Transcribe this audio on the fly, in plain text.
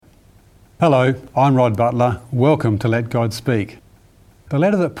Hello, I'm Rod Butler. Welcome to Let God Speak. The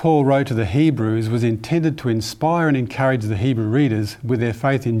letter that Paul wrote to the Hebrews was intended to inspire and encourage the Hebrew readers with their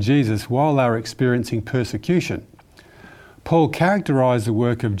faith in Jesus while they were experiencing persecution. Paul characterised the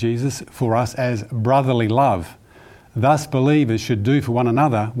work of Jesus for us as brotherly love. Thus, believers should do for one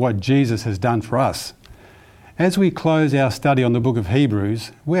another what Jesus has done for us. As we close our study on the book of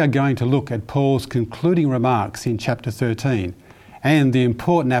Hebrews, we are going to look at Paul's concluding remarks in chapter 13 and the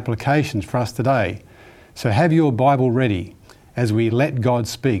important applications for us today. So have your Bible ready as we let God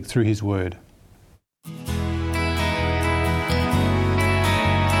speak through His Word.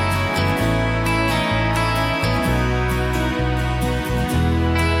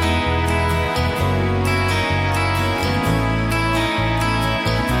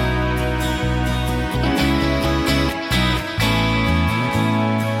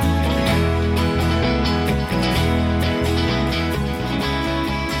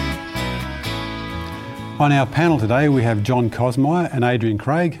 On our panel today we have John Cosmire and Adrian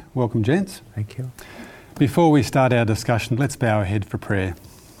Craig. Welcome, gents. Thank you. Before we start our discussion, let's bow our head for prayer.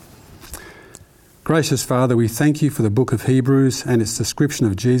 Gracious Father, we thank you for the book of Hebrews and its description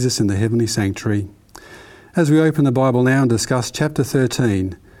of Jesus in the heavenly sanctuary. As we open the Bible now and discuss chapter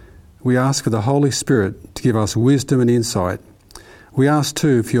 13, we ask for the Holy Spirit to give us wisdom and insight. We ask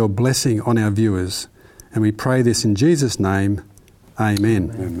too for your blessing on our viewers, and we pray this in Jesus' name. Amen.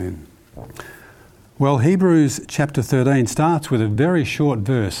 Amen. Well, Hebrews chapter 13 starts with a very short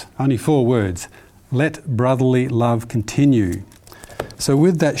verse, only 4 words. Let brotherly love continue. So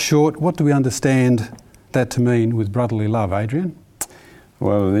with that short, what do we understand that to mean with brotherly love, Adrian?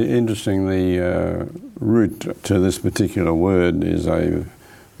 Well, interestingly, the root to this particular word is a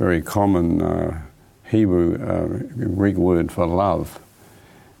very common Hebrew Greek word for love.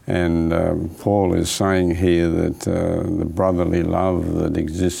 And Paul is saying here that the brotherly love that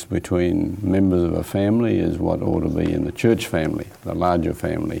exists between members of a family is what ought to be in the church family, the larger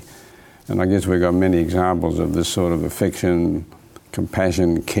family. And I guess we've got many examples of this sort of affection,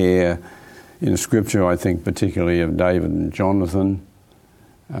 compassion, care in Scripture. I think particularly of David and Jonathan.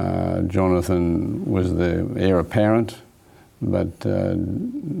 Jonathan was the heir apparent, but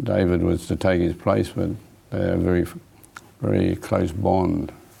David was to take his place, but they had a very, very close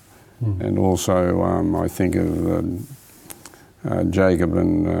bond. And also I think of Jacob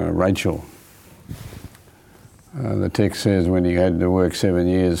and Rachel. The text says when he had to work 7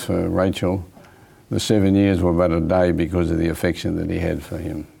 years for Rachel, the 7 years were but a day because of the affection that he had for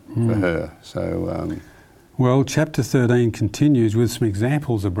him, for her. So, well, chapter 13 continues with some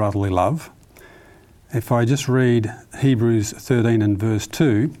examples of brotherly love. If I just read Hebrews 13 and verse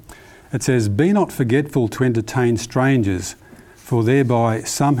 2, it says, "Be not forgetful to entertain strangers, for thereby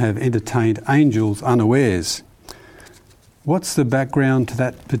some have entertained angels unawares." What's the background to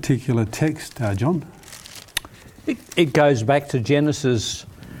that particular text, John? It goes back to Genesis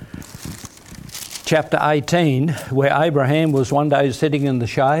chapter 18, where Abraham was one day sitting in the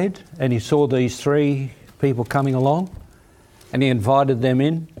shade and he saw these 3 people coming along and he invited them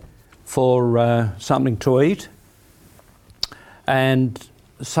in for something to eat. And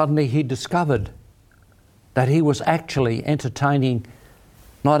suddenly he discovered that he was actually entertaining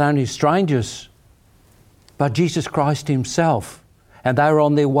not only strangers, but Jesus Christ himself. And they were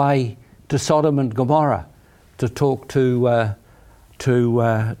on their way to Sodom and Gomorrah to talk to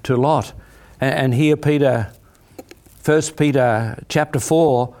Lot. And here Peter, 1 Peter chapter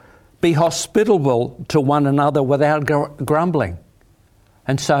 4, be hospitable to one another without grumbling.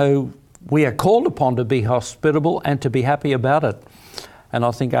 And so we are called upon to be hospitable and to be happy about it. And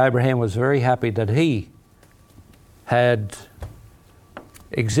I think Abraham was very happy that he had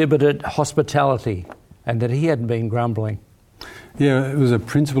exhibited hospitality and that he hadn't been grumbling. Yeah, it was a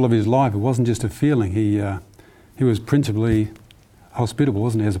principle of his life. It wasn't just a feeling. He was principally hospitable,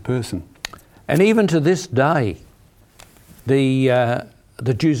 wasn't he, as a person? And even to this day, the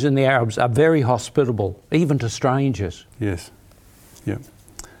Jews and the Arabs are very hospitable, even to strangers. Yes. Yeah.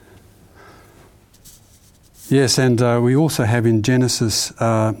 Yes, and we also have in Genesis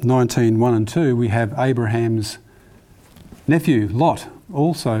 19, 1 and 2, we have Abraham's nephew, Lot,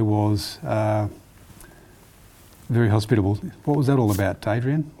 also was very hospitable. What was that all about,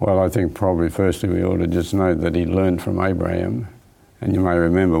 Adrian? well, I think probably firstly we ought to just note that he learned from Abraham. And you may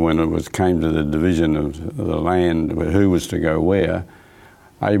remember when it came to the division of the land, who was to go where,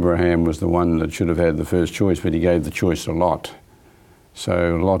 Abraham was the one that should have had the first choice, but he gave the choice to Lot.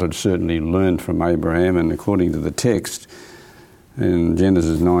 So Lot had certainly learned from Abraham, and according to the text, in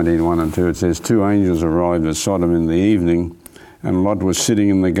Genesis 19, 1 and 2, it says, 2 angels arrived at Sodom in the evening, and Lot was sitting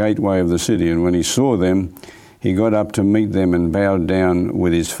in the gateway of the city, and when he saw them, he got up to meet them and bowed down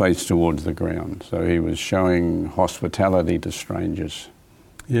with his face towards the ground. So he was showing hospitality to strangers.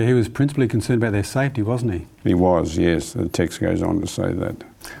 Yeah, he was principally concerned about their safety, wasn't he? He was, yes. The text goes on to say that.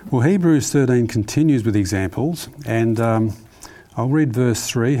 Well, Hebrews 13 continues with examples, and I'll read verse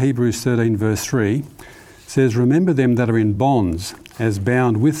 3. Hebrews 13 verse 3 says, "Remember them that are in bonds, as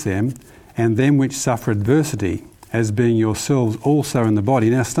bound with them, and them which suffer adversity, as being yourselves also in the body."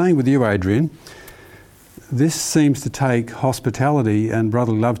 Now, staying with you, Adrian, this seems to take hospitality and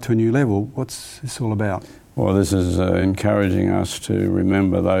brotherly love to a new level. What's this all about? Well, this is encouraging us to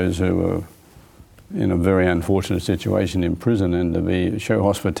remember those who are in a very unfortunate situation in prison, and to show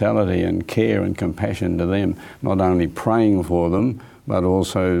hospitality and care and compassion to them, not only praying for them, but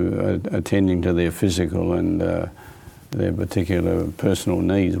also attending to their physical and their particular personal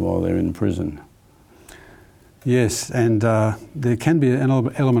needs while they're in prison. Yes, and there can be an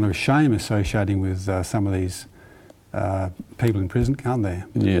element of shame associating with some of these people in prison, can't there?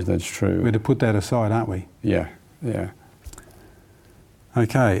 Yes, that's true. We're to put that aside, aren't we? Yeah.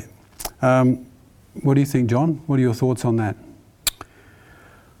 Okay. What do you think, John? What are your thoughts on that?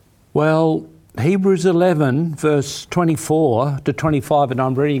 Well, Hebrews 11, verse 24 to 25, and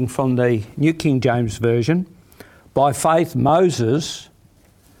I'm reading from the New King James Version. "By faith Moses,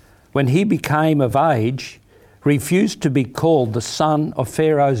 when he became of age, refused to be called the son of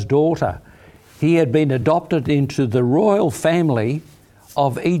Pharaoh's daughter. He had been adopted into the royal family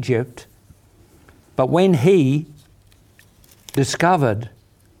of Egypt, but when he discovered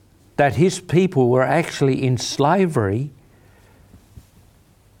that his people were actually in slavery,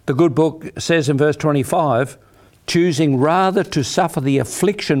 the good book says in verse 25, choosing rather to suffer the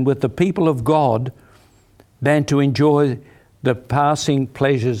affliction with the people of God than to enjoy the passing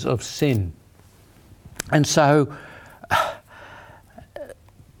pleasures of sin." And so,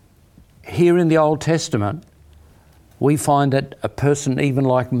 here in the Old Testament, we find that a person even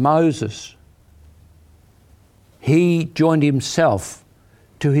like Moses, he joined himself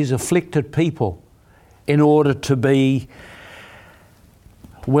to his afflicted people in order to be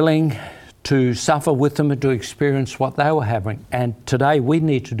willing to suffer with them and to experience what they were having. And today we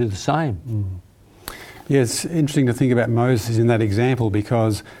need to do the same. Yeah, it's interesting to think about Moses in that example,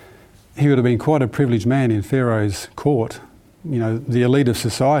 because he would have been quite a privileged man in Pharaoh's court, you know, the elite of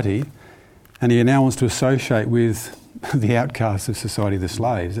society, and he now wants to associate with the outcasts of society, the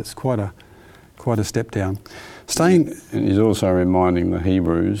slaves. It's quite a step down. And he's also reminding the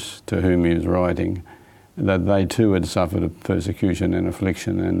Hebrews to whom he was writing that they too had suffered a persecution and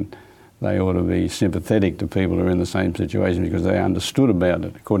affliction, and they ought to be sympathetic to people who are in the same situation because they understood about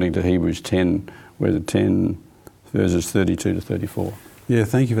it, according to Hebrews 10, where the 10 verses 32 to 34. Yeah,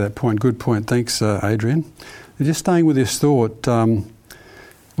 thank you for that point. Good point. Thanks, Adrian. And just staying with this thought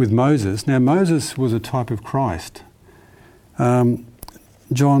with Moses. Now, Moses was a type of Christ.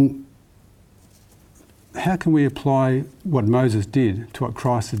 John, how can we apply what Moses did to what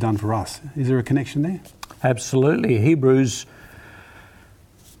Christ has done for us? Is there a connection there? Absolutely. Hebrews,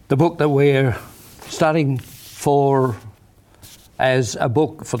 the book that we're studying for as a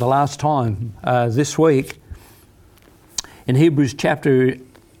book for the last time this week, in Hebrews chapter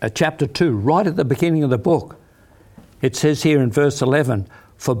 2, right at the beginning of the book, it says here in verse 11,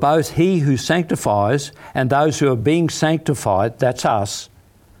 "For both he who sanctifies and those who are being sanctified," that's us,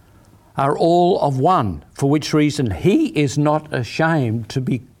 "are all of one, for which reason he is not ashamed to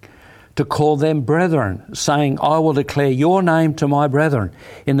call them brethren, saying, I will declare your name to my brethren.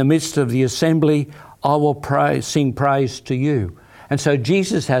 In the midst of the assembly, I will sing praise to you." And so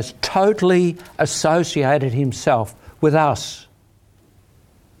Jesus has totally associated himself with us.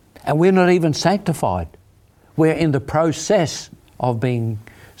 And we're not even sanctified. We're in the process of being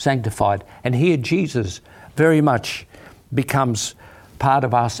sanctified. And here Jesus very much becomes part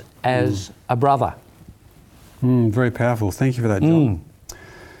of us as a brother. Very powerful. Thank you for that, John.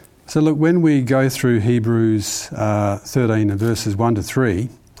 So look, when we go through Hebrews 13 and verses 1 to 3,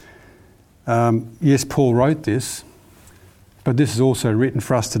 yes, Paul wrote this, but this is also written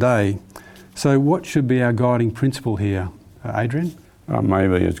for us today. So what should be our guiding principle here, Adrian?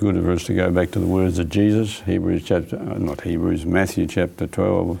 Maybe it's good for us to go back to the words of Jesus, Matthew chapter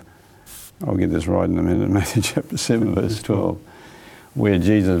 12. I'll get this right in a minute. Matthew chapter 7, verse 12, where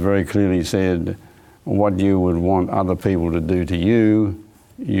Jesus very clearly said, what you would want other people to do to you,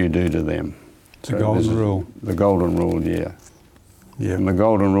 you do to them. The golden rule. The golden rule, yeah. Yeah. And the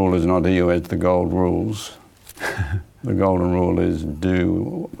golden rule is not he who has the gold rules. The golden rule is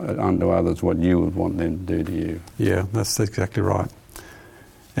do unto others what you would want them to do to you. Yeah, that's exactly right.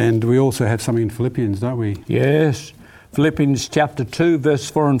 And we also have something in Philippians, don't we? Yes. Philippians chapter 2, verse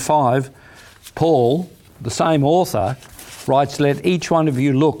 4 and 5, Paul the same author, writes, "Let each one of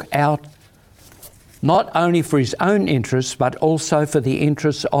you look out not only for his own interests, but also for the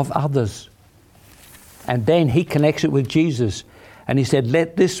interests of others." And then he connects it with Jesus. And he said,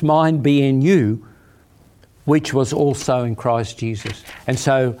 "Let this mind be in you, which was also in Christ Jesus." And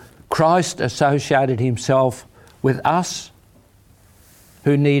so Christ associated himself with us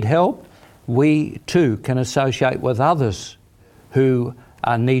who need help. We too can associate with others who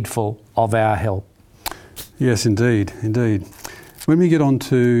are needful of our help. Yes, indeed, indeed. When we get on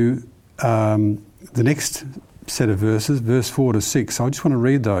to the next set of verses, verse 4 to 6, I just want to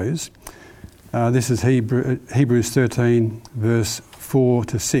read those. This is Hebrews 13, verse 4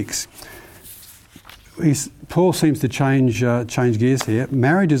 to 6. Paul seems to change gears here.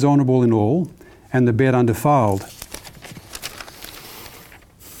 "Marriage is honourable in all, and the bed undefiled.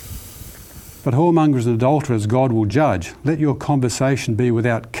 But whoremongers and adulterers God will judge. Let your conversation be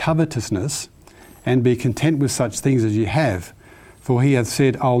without covetousness, and be content with such things as you have. For he hath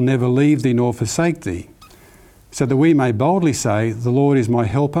said, I'll never leave thee nor forsake thee. So that we may boldly say, The Lord is my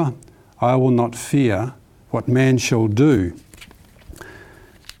helper. I will not fear what man shall do."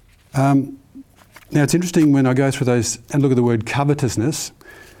 Now it's interesting when I go through those and look at the word covetousness.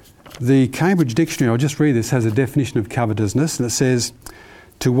 The Cambridge Dictionary, I'll just read this, has a definition of covetousness, and it says,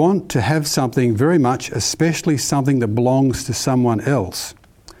 "To want to have something very much, especially something that belongs to someone else."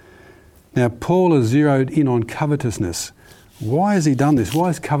 Now Paul has zeroed in on covetousness. Why has he done this? Why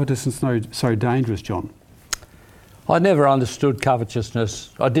is covetousness so dangerous, John? I never understood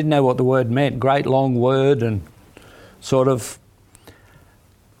covetousness. I didn't know what the word meant. Great long word and sort of...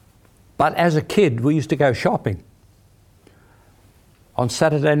 But as a kid, we used to go shopping on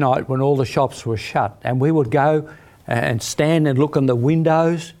Saturday night when all the shops were shut, and we would go and stand and look in the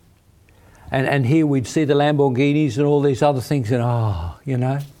windows, and here we'd see the Lamborghinis and all these other things, and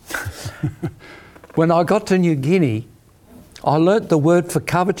When I got to New Guinea, I learnt the word for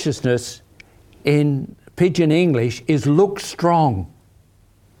covetousness in Pidgin English is look strong.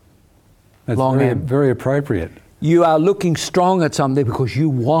 That's very, very appropriate. You are looking strong at something because you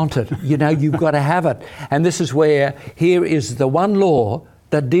want it. You've got to have it. And this is where, here is the one law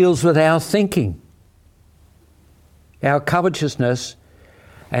that deals with our thinking. Our covetousness,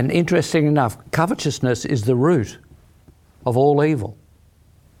 and interesting enough, covetousness is the root of all evil.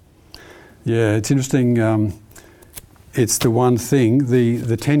 Yeah, it's interesting. It's the one thing.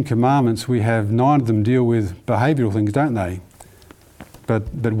 The Ten Commandments, we have 9 of them deal with behavioural things, don't they?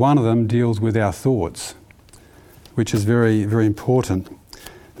 But one of them deals with our thoughts, which is very, very important.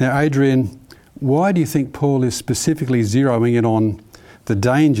 Now, Adrian, why do you think Paul is specifically zeroing in on the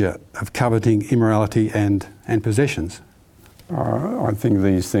danger of coveting immorality and possessions? I think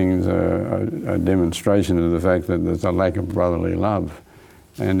these things are a demonstration of the fact that there's a lack of brotherly love.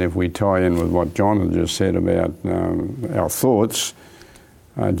 And if we tie in with what John had just said about our thoughts,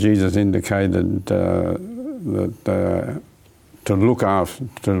 Jesus indicated that to look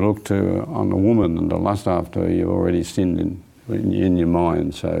on a woman and to lust after her, you've already sinned in your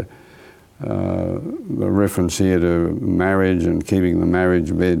mind. So the reference here to marriage and keeping the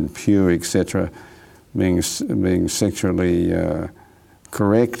marriage bed pure, etc., being sexually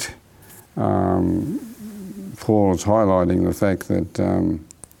correct, Paul's highlighting the fact that,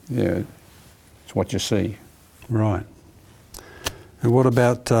 it's what you see. Right. And what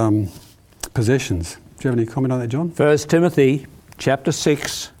about possessions? Do you have any comment on that, John? 1 Timothy chapter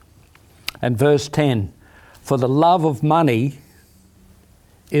 6 and verse 10. For the love of money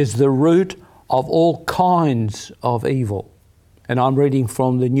is the root of all kinds of evil. And I'm reading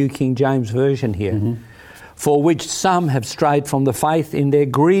from the New King James Version here. Mm-hmm. For which some have strayed from the faith in their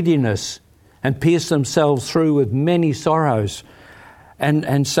greediness and pierced themselves through with many sorrows.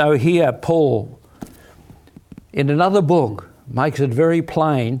 And so here Paul, in another book, makes it very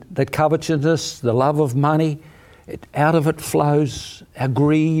plain that covetousness, the love of money, out of it flows our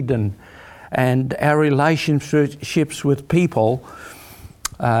greed and our relationships with people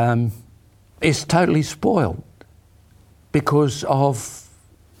is totally spoiled because of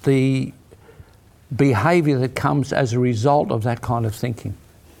the behaviour that comes as a result of that kind of thinking.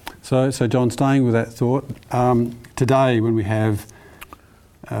 So John, staying with that thought, today when we have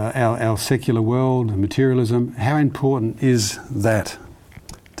our secular world and materialism, how important is that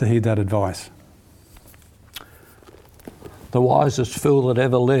to heed that advice? The wisest fool that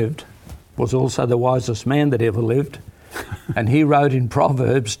ever lived was also the wisest man that ever lived. And he wrote in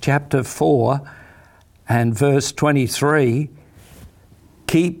Proverbs chapter 4 and verse 23,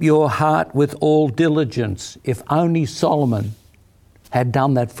 keep your heart with all diligence. If only Solomon had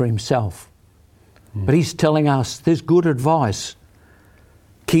done that for himself. But he's telling us there's good advice.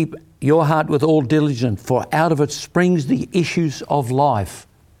 Keep your heart with all diligence, for out of it springs the issues of life.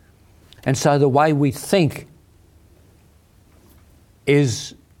 And so the way we think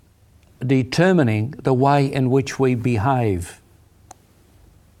is determining the way in which we behave.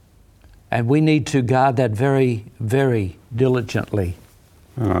 And we need to guard that very, very diligently.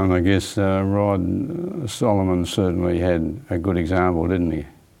 And I guess Rod, Solomon certainly had a good example, didn't he?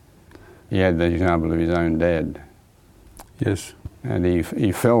 He had the example of his own dad. Yes. And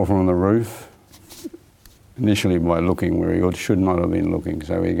he fell from the roof, initially by looking where he should not have been looking.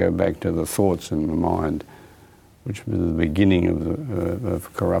 So we go back to the thoughts in the mind, which was the beginning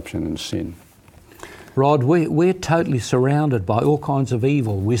of corruption and sin. Rod, we're totally surrounded by all kinds of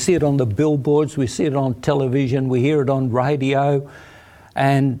evil. We see it on the billboards, we see it on television, we hear it on radio,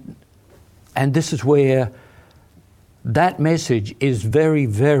 and this is where that message is very,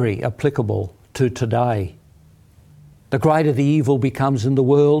 very applicable to today. The greater the evil becomes in the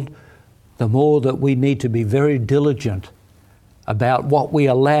world, the more that we need to be very diligent about what we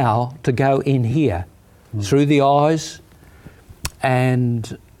allow to go in here through the eyes,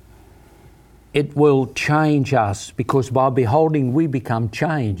 and it will change us, because by beholding we become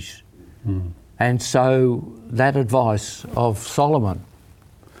changed. And so that advice of Solomon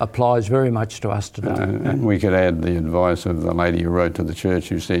applies very much to us today. And we could add the advice of the lady who wrote to the church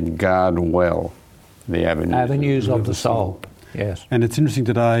who said, guard well the avenues of the soul. Yes. And it's interesting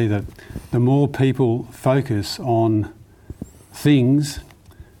today that the more people focus on things,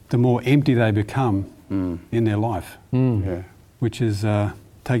 the more empty they become in their life, Yeah. which is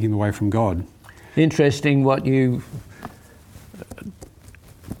taking away from God. Interesting what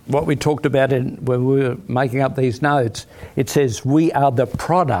we talked about when we were making up these notes. It says we are the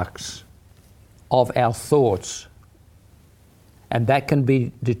products of our thoughts, and that can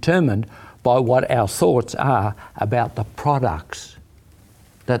be determined by what our thoughts are about the products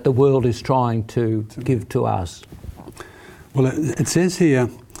that the world is trying to give to us. Well, it says here,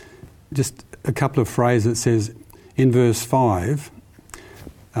 just a couple of phrases. It says in verse 5,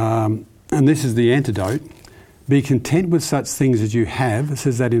 and this is the antidote, be content with such things as you have. It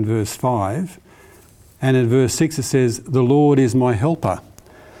says that in verse 5. And in verse 6 it says, the Lord is my helper.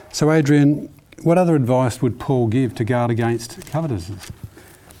 So Adrian, what other advice would Paul give to guard against covetousness?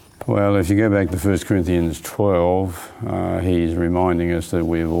 Well, if you go back to 1 Corinthians 12, he's reminding us that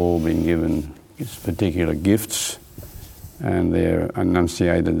we've all been given particular gifts, and they're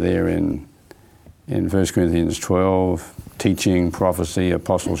enunciated there in 1 Corinthians 12, teaching, prophecy,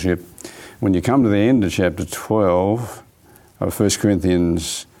 apostleship. When you come to the end of chapter 12 of 1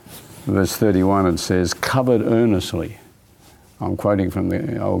 Corinthians, verse 31, it says, covered earnestly. I'm quoting from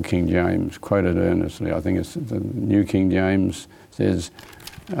the old King James, quoted earnestly. I think it's the New King James says,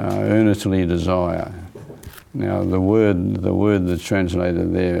 earnestly desire. Now, the word that's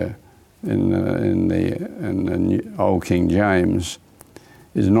translated there in the old King James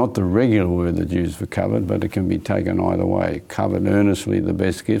is not the regular word that's used for covered, but it can be taken either way. Covered earnestly the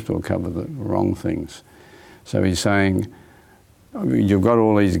best gift, or covered the wrong things. So he's saying, you've got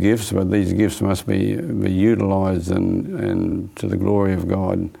all these gifts, but these gifts must be utilised and to the glory of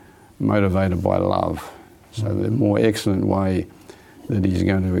God, motivated by love. So the more excellent way that he's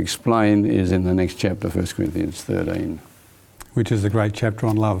going to explain is in the next chapter, 1 Corinthians 13. Which is the great chapter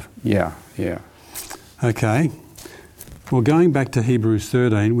on love. Yeah. Okay. Well, going back to Hebrews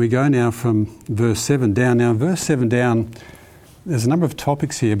 13, we go now from verse 7 down. Now, verse 7 down, there's a number of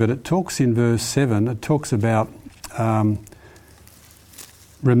topics here, but it talks in verse 7, it talks about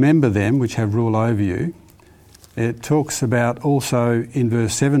remember them which have rule over you. It talks about also in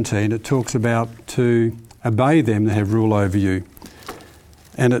verse 17, it talks about to obey them that have rule over you.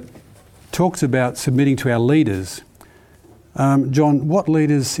 And it talks about submitting to our leaders. John, what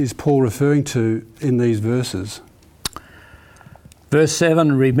leaders is Paul referring to in these verses? Verse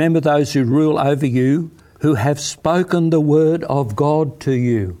 7, remember those who rule over you, who have spoken the word of God to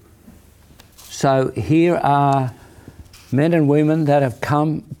you. So here are men and women that have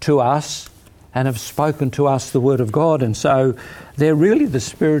come to us and have spoken to us the word of God. And so they're really the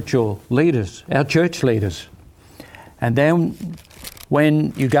spiritual leaders, our church leaders. And then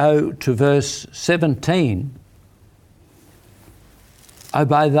when you go to verse 17,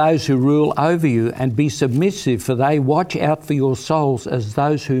 obey those who rule over you and be submissive, for they watch out for your souls as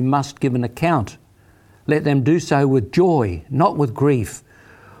those who must give an account. Let them do so with joy, not with grief,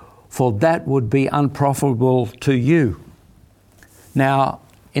 for that would be unprofitable to you. Now,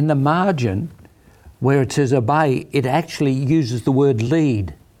 in the margin where it says obey, it actually uses the word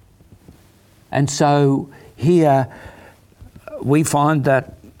lead. And so here we find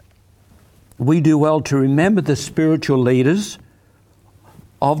that we do well to remember the spiritual leaders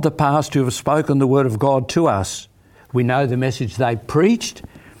of the past who have spoken the word of God to us. We know the message they preached,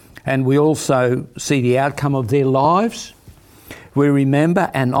 and we also see the outcome of their lives. We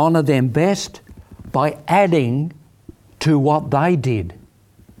remember and honour them best by adding to what they did.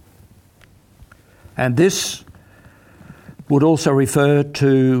 And this would also refer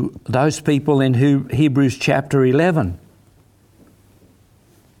to those people in Hebrews chapter 11.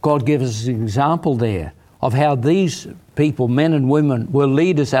 God gives us an example there of how these people, men and women, were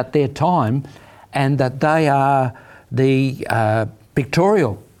leaders at their time, and that they are the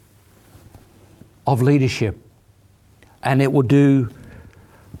pictorial of leadership. And it will do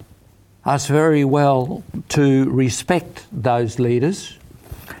us very well to respect those leaders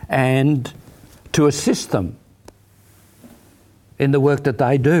and to assist them in the work that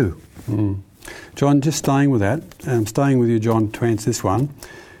they do. John, just staying with that, staying with you, John, to answer this one,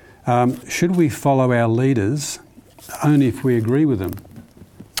 should we follow our leaders only if we agree with them?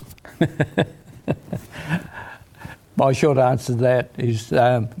 My short answer to that is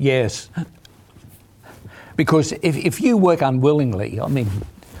yes. Because if you work unwillingly, I mean,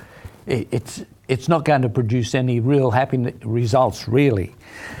 it's not going to produce any real happy results, really.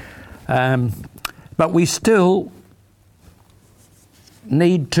 But we still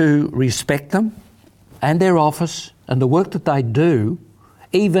need to respect them and their office and the work that they do,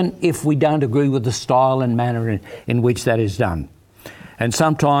 even if we don't agree with the style and manner in which that is done. And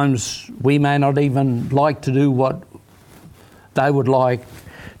sometimes we may not even like to do what they would like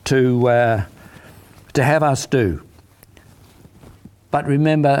to have us do. But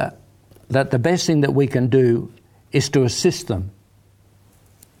remember that the best thing that we can do is to assist them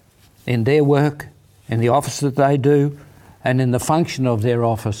in their work, in the office that they do, and in the function of their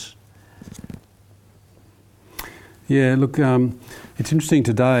office. Yeah, look, it's interesting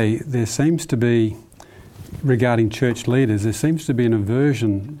today, there seems to be, regarding church leaders, there seems to be an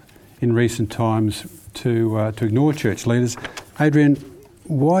aversion in recent times to ignore church leaders. Adrian,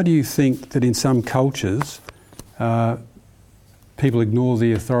 why do you think that in some cultures people ignore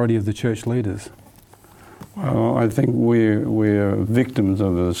the authority of the church leaders? Well, I think we're victims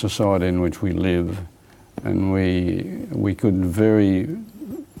of the society in which we live, and we could very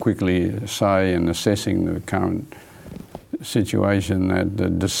quickly say, in assessing the current situation, that the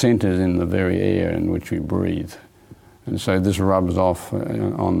dissent is in the very air in which we breathe. And so this rubs off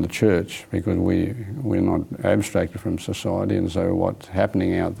on the church, because we're not abstracted from society, and so what's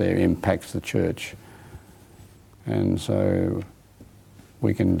happening out there impacts the church. And so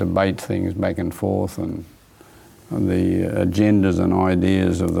we can debate things back and forth, and the agendas and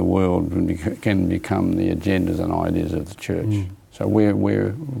ideas of the world can become the agendas and ideas of the church. So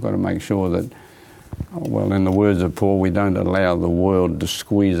we've got to make sure that, well, in the words of Paul, we don't allow the world to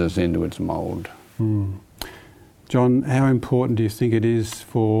squeeze us into its mould. John, how important do you think it is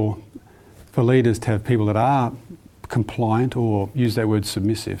for leaders to have people that are compliant, or use that word,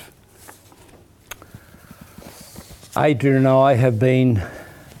 submissive? Adrian and I have been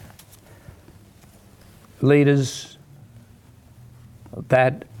leaders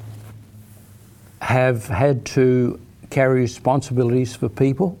that have had to carry responsibilities for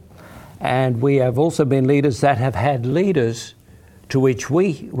people, and we have also been leaders that have had leaders to which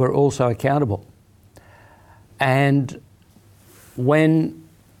we were also accountable. And when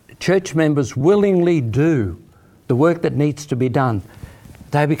church members willingly do the work that needs to be done,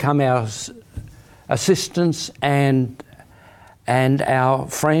 they become our assistants and our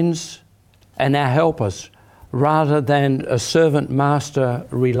friends and our helpers, rather than a servant-master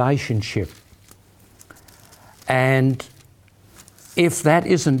relationship. And if that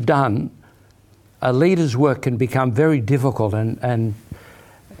isn't done, a leader's work can become very difficult, and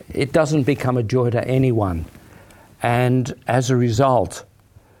it doesn't become a joy to anyone. And as a result,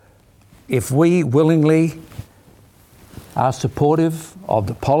 if we willingly are supportive of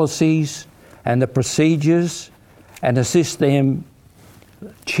the policies and the procedures and assist them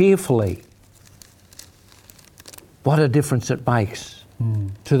cheerfully, what a difference it makes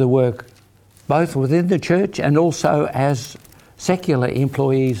to the work, both within the church and also as secular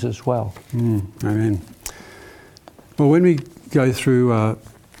employees as well. Amen. Well, when we go through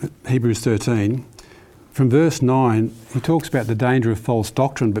Hebrews 13, from verse 9, he talks about the danger of false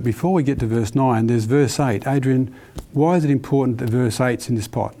doctrine. But before we get to verse 9, there's verse 8. Adrian, why is it important that verse 8's in this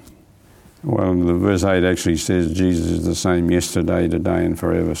pot? Well, the verse 8 actually says Jesus is the same yesterday, today and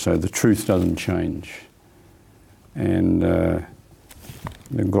forever. So the truth doesn't change. And the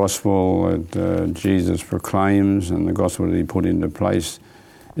gospel that Jesus proclaims and the gospel that he put into place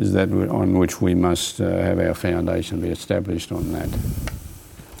is that on which we must have our foundation be established on that.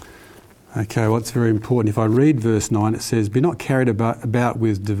 Okay, well, it's very important. If I read verse 9, it says, "Be not carried about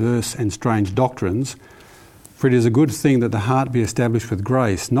with diverse and strange doctrines, for it is a good thing that the heart be established with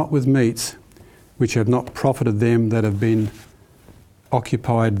grace, not with meats, which have not profited them that have been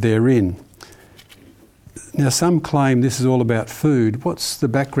occupied therein." Now, some claim this is all about food. What's the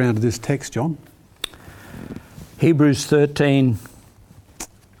background of this text, John? Hebrews 13,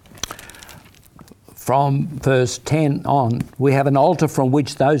 from verse 10 on, "We have an altar from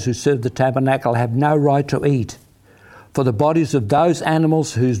which those who serve the tabernacle have no right to eat. For the bodies of those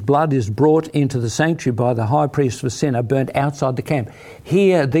animals whose blood is brought into the sanctuary by the high priest for sin are burnt outside the camp."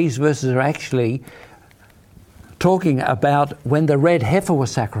 Here, these verses are actually talking about when the red heifer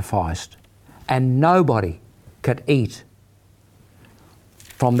was sacrificed, and nobody could eat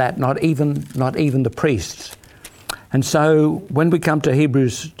from that, not even the priests. And so when we come to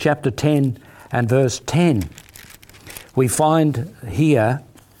Hebrews chapter 10 and verse 10, we find here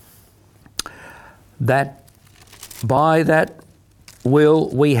that by that will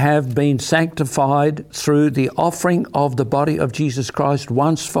we have been sanctified through the offering of the body of Jesus Christ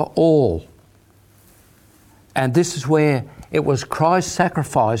once for all. And this is where it was Christ's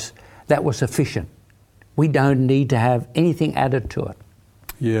sacrifice that was sufficient. We don't need to have anything added to it.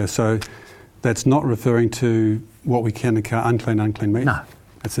 Yeah, so that's not referring to what we can call unclean meat? No.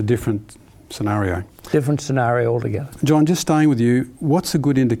 It's a different scenario. Different scenario altogether. John, just staying with you, what's a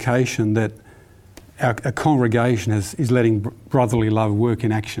good indication that our congregation is letting brotherly love work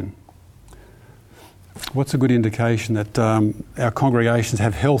in action? What's a good indication that our congregations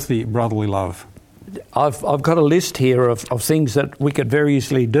have healthy brotherly love? I've got a list here of things that we could very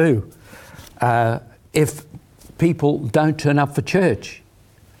easily do. If people don't turn up for church,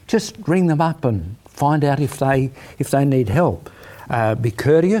 just ring them up and find out if they need help. Be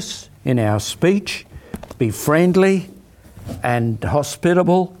courteous in our speech, be friendly and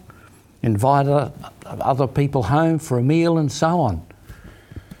hospitable, invite other people home for a meal and so on.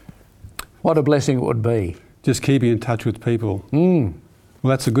 What a blessing it would be. Just keeping in touch with people. Well,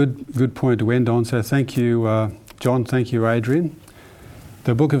 that's a good point to end on. So thank you, John. Thank you, Adrian.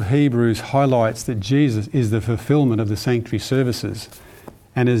 The book of Hebrews highlights that Jesus is the fulfilment of the sanctuary services.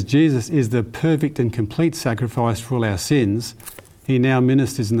 And as Jesus is the perfect and complete sacrifice for all our sins, he now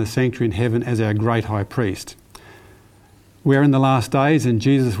ministers in the sanctuary in heaven as our great high priest. We are in the last days and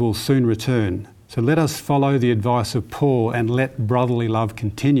Jesus will soon return. So let us follow the advice of Paul and let brotherly love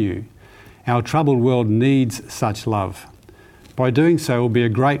continue. Our troubled world needs such love. By doing so, we'll be a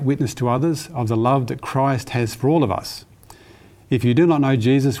great witness to others of the love that Christ has for all of us. If you do not know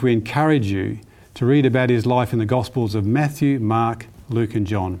Jesus, we encourage you to read about his life in the Gospels of Matthew, Mark, Luke and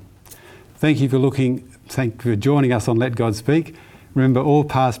John. Thank you for joining us on Let God Speak. Remember, all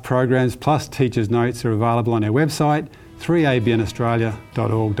past programs plus teachers' notes are available on our website,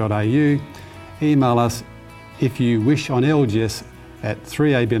 3abnaustralia.org.au. Email us if you wish on LGS at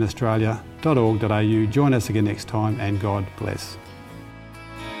 3abnaustralia.org.au. Join us again next time and God bless.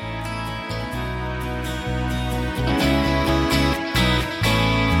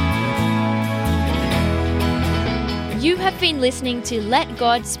 You have been listening to Let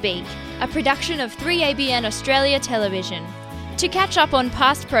God Speak, a production of 3ABN Australia Television. To catch up on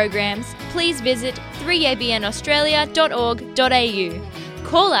past programs, please visit 3abnaustralia.org.au.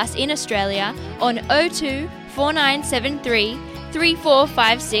 Call us in Australia on 02 4973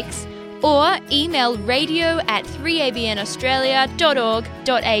 3456 or email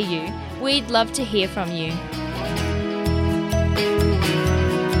radio@3abnaustralia.org.au. We'd love to hear from you.